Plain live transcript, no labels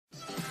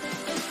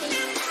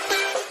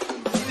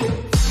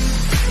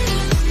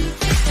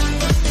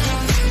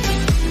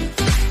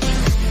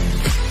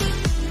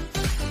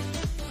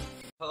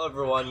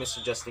everyone,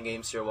 Mr.Justin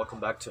Games here. Welcome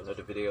back to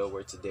another video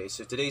today's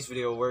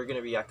video we're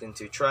gonna be reacting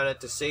to Try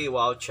Not to Say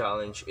Wow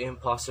Challenge,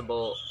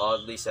 impossible,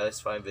 oddly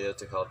satisfying video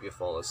to help you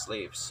fall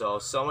asleep. So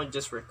someone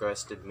just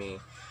requested me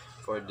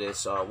for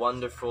this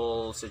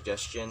wonderful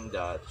suggestion.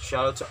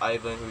 Shout out to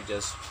Ivan who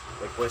just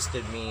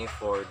requested me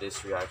for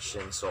this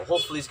reaction. So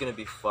hopefully it's gonna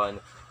be fun.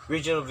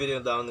 Original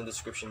video down in the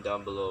description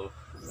down below.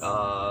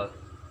 And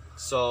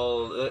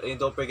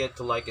don't forget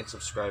to like and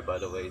subscribe, by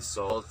the way.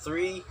 So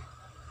 3,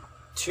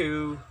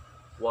 2,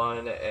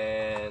 1,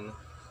 and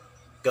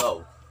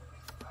go.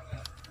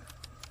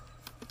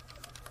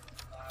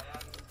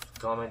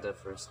 Comment at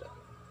first then.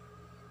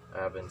 I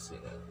haven't seen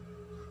it.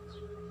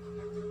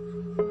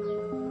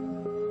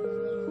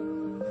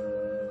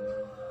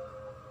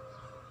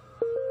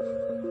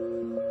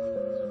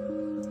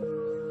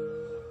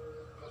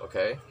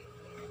 Okay.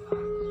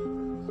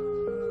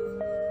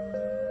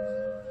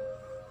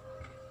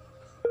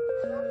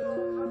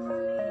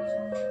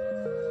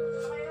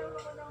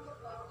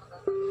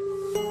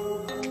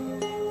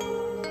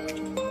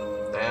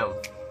 Damn.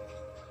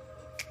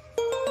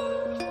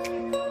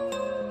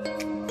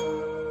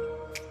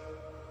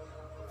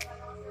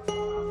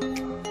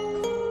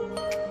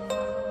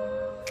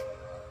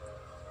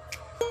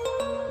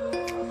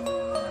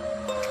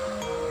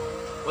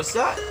 What's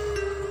that?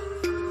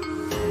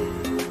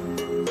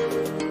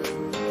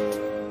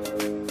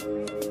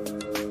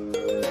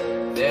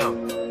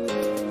 Damn.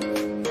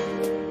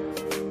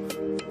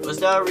 Was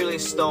that really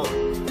stone?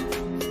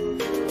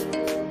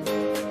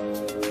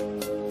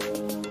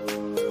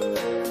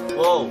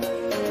 Whoa.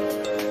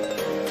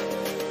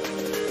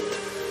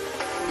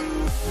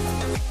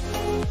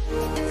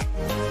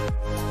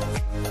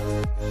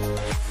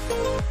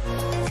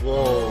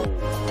 Whoa.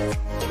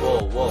 Whoa,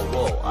 whoa,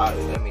 whoa.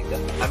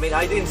 I mean,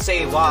 I didn't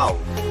say wow.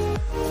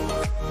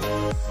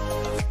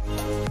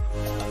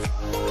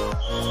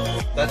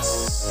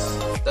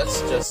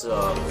 That's just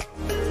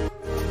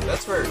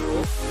that's very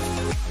cool.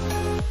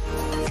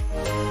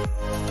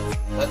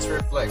 Let's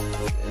reflect.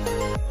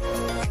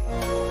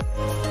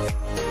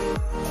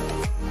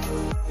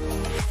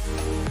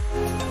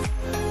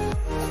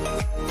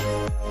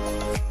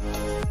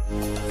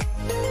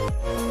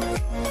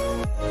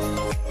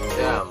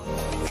 Damn,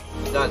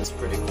 that's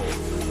pretty cool.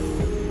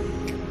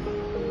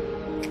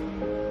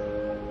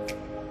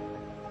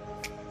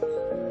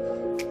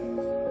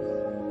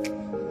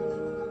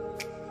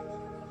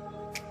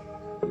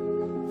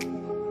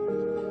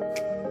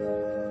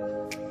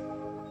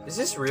 Is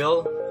this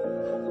real?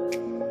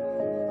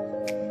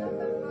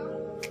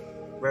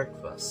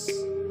 Breakfast.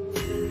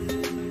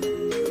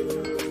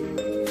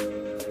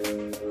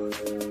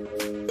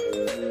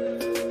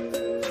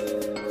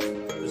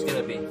 Who's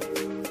gonna be?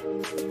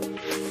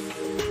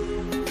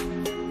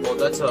 Oh,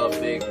 that's a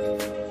big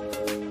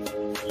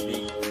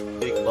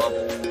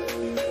bubble.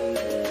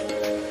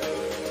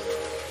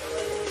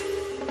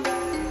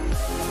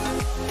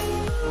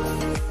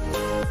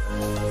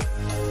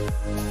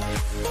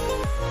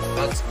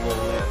 That's cool,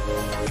 man.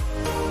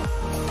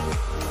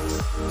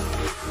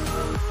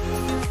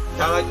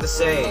 Kinda like to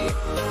say,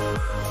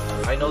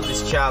 I know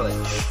this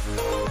challenge.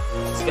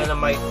 It's kinda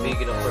might be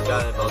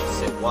forgotten about to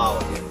say wow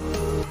again.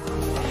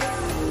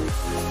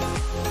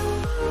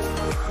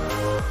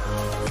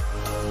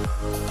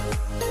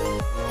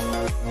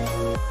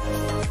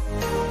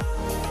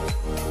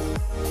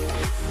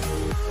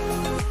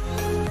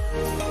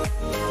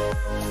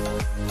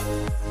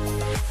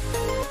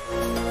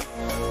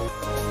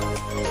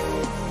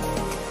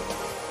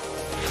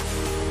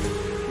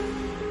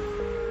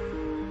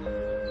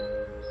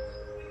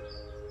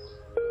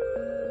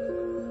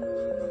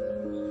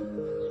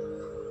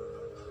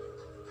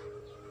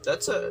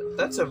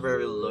 That's a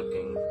very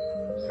looking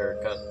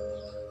haircut.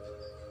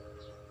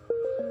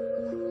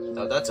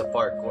 Now that's a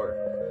parkour.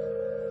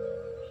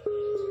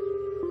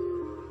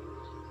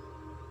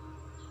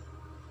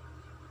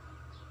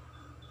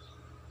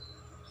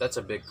 That's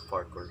a big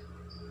parkour.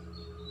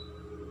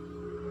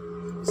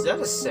 Is that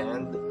a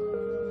sand?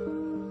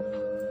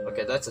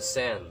 Okay, that's a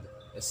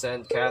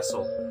sand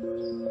castle.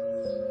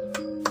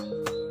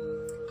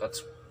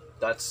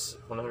 That's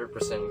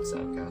 100%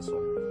 sand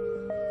castle.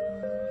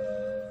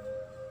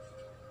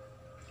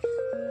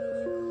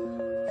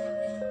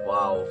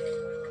 Wow.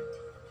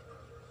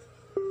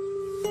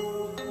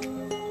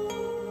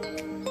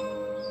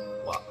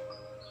 Wow.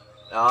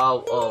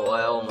 Oh,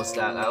 I almost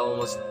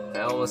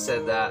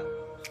said that.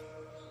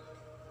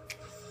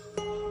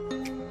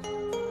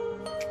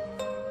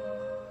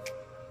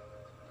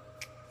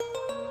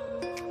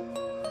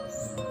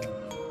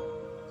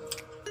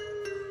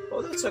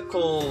 Oh, that's a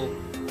cool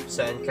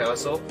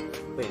sandcastle.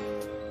 Wait,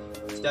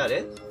 is that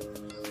it?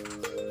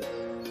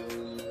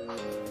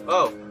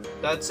 Oh,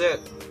 that's it.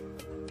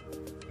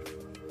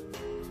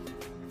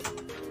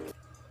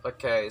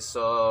 Okay,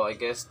 so I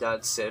guess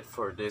that's it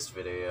for this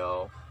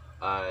video.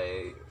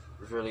 I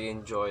really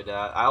enjoyed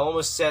that. I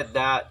almost said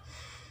that.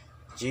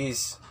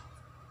 Jeez.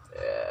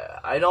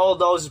 I know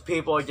those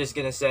people are just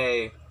gonna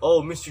say,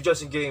 oh, Mr.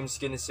 Justin Games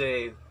gonna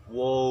say,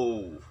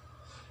 whoa.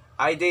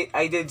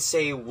 I did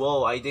say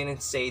whoa. I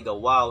didn't say the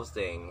wow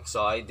thing.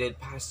 So I did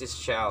pass this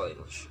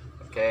challenge.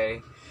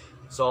 Okay.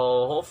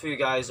 So hopefully you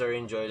guys are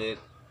enjoyed it.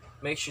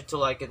 Make sure to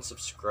like and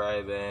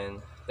subscribe,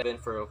 and thank Ivan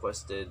for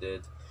requested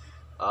it.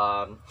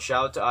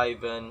 Shout out to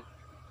Ivan.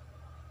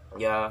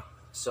 Yeah.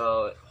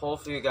 So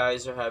hopefully you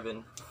guys are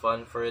having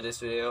fun for this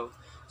video.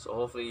 So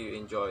hopefully you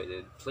enjoyed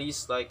it.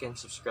 Please like and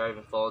subscribe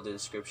and follow the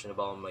description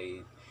about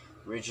my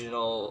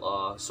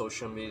original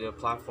social media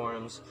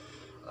platforms,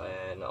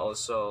 and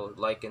also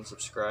like and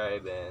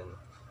subscribe, and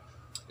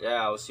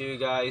yeah, I'll see you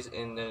guys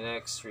in the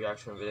next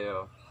reaction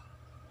video.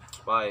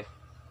 Bye.